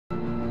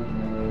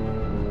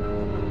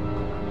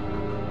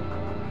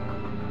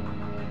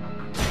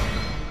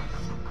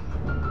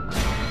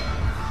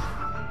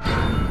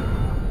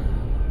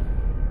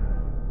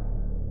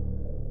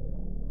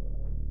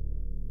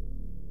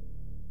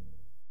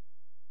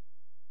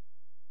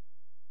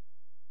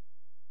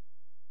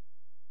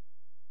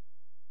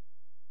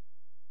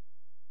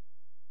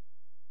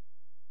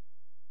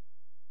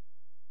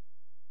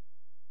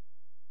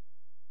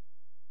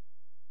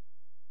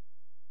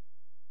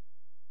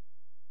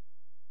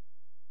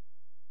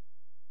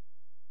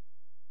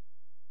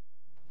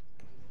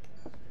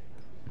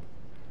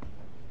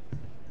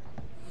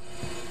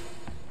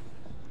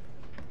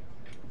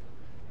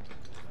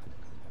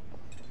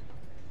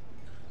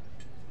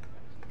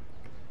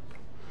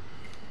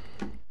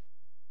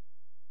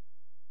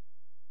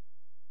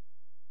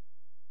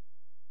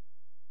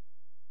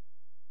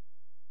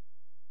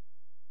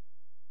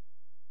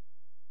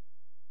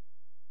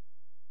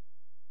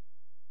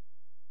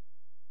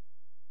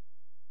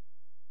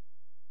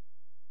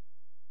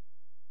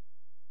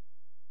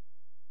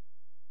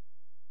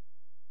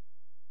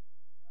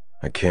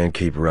I can't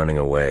keep running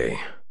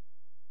away.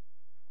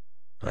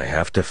 I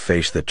have to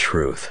face the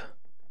truth,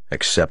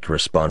 accept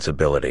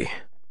responsibility.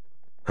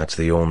 That's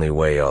the only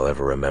way I'll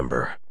ever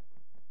remember.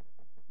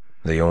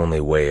 The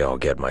only way I'll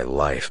get my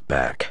life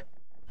back.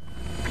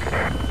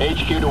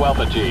 HQ to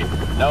Alpha Team.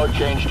 No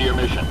change to your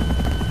mission.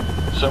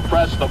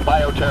 Suppress the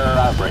bioterror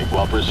outbreak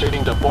while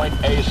proceeding to point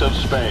Ace of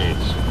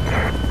Spades.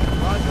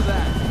 Roger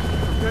that.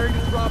 Preparing to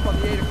drop on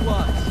the 8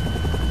 o'clocks.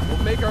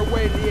 We'll make our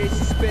way to the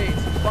Ace of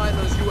Spades and find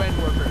those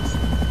UN workers.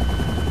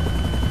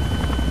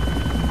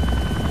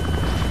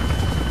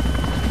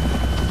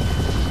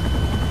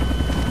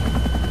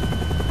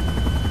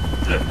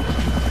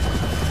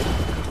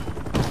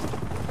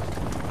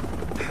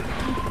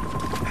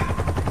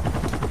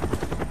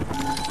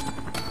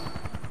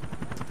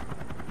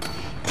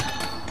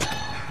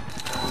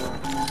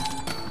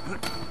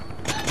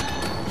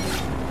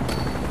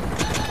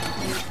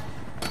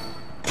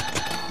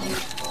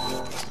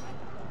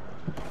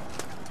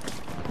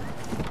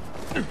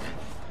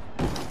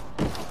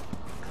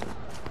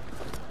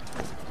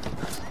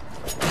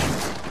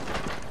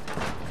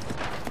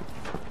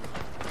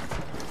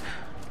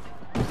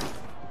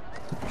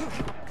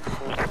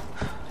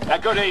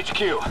 Echo to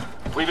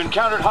HQ. We've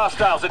encountered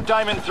hostiles at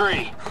Diamond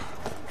 3.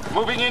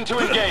 Moving in to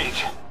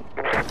engage.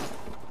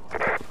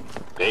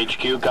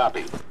 HQ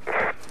copy.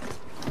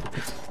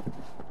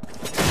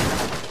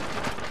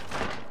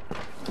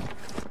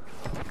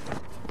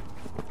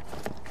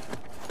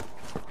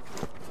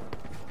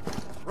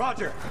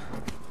 Roger.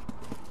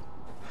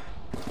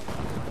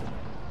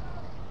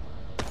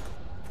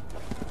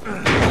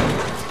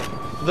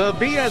 The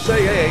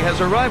BSAA has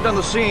arrived on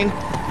the scene.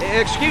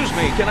 Excuse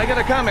me, can I get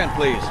a comment,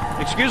 please?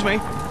 Excuse me?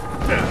 Is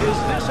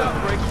this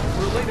outbreak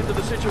related to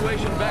the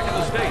situation back in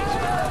the States?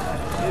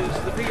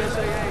 Is the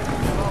BSAA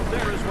involved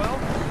there as well?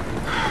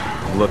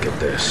 Look at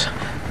this.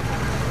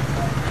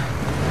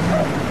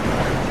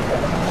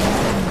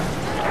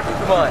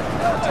 Come on,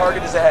 the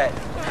target is ahead.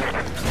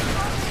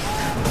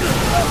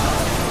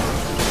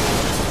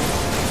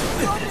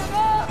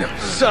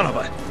 Son of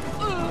a...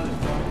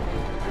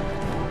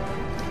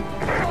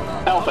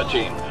 Alpha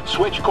Team,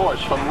 switch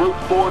course from Route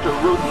 4 to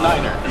Route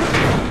 9er.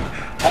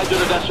 Head to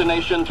the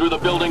destination through the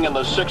building and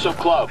the 6 of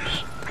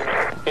clubs.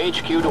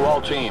 HQ to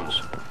all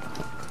teams.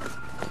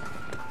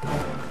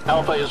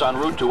 Alpha is en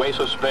route to Ace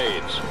of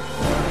Spades.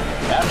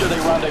 After they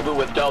rendezvous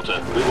with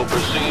Delta, we will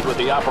proceed with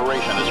the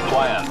operation as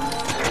planned.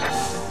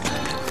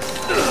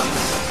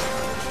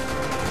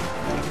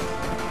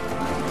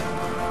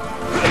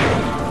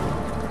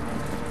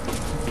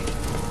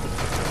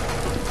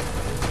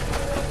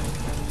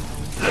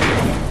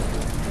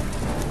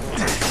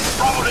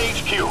 Bravo to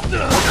HQ.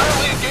 We're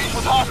currently engaged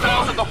with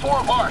hostiles at the 4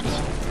 of Hearts.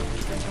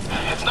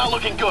 It's not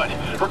looking good.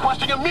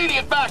 Requesting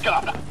immediate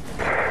backup.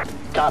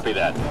 Copy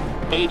that.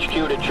 HQ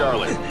to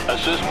Charlie.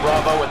 Assist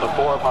Bravo with the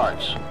 4 of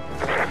Hearts.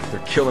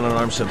 They're killing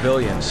unarmed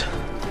civilians.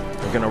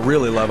 They're gonna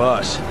really love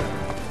us.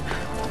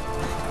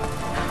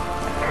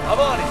 I'm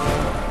on it.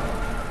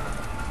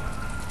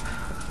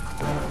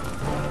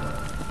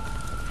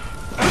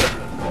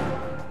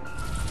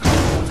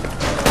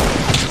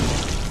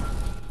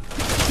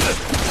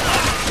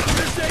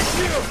 This HQ!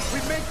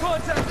 We've made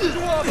contact with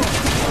Duavo!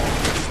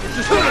 We're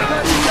just going to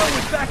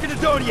back in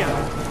Adonia!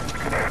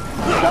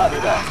 Copy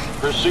that.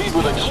 Proceed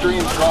with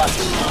extreme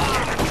caution.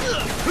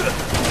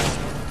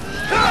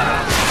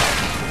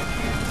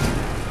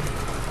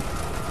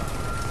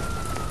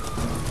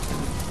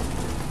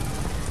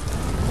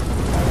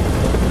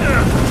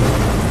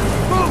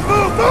 Move,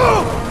 move,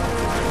 move!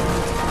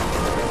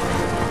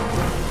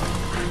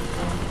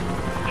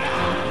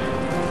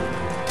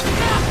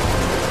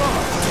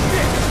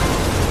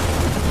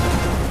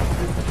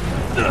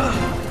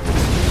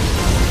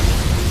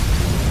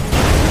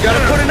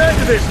 Gotta put an end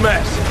to this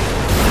mess!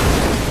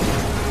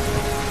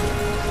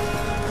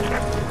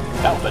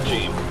 Alpha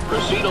Team,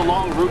 proceed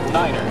along Route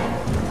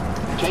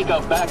 9er. Take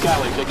a back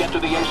alley to get to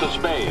the Ace of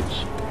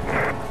Spades.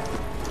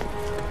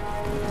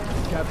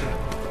 Captain,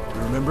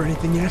 you remember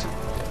anything yet?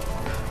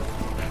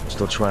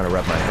 Still trying to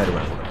wrap my head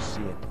around what I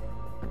see.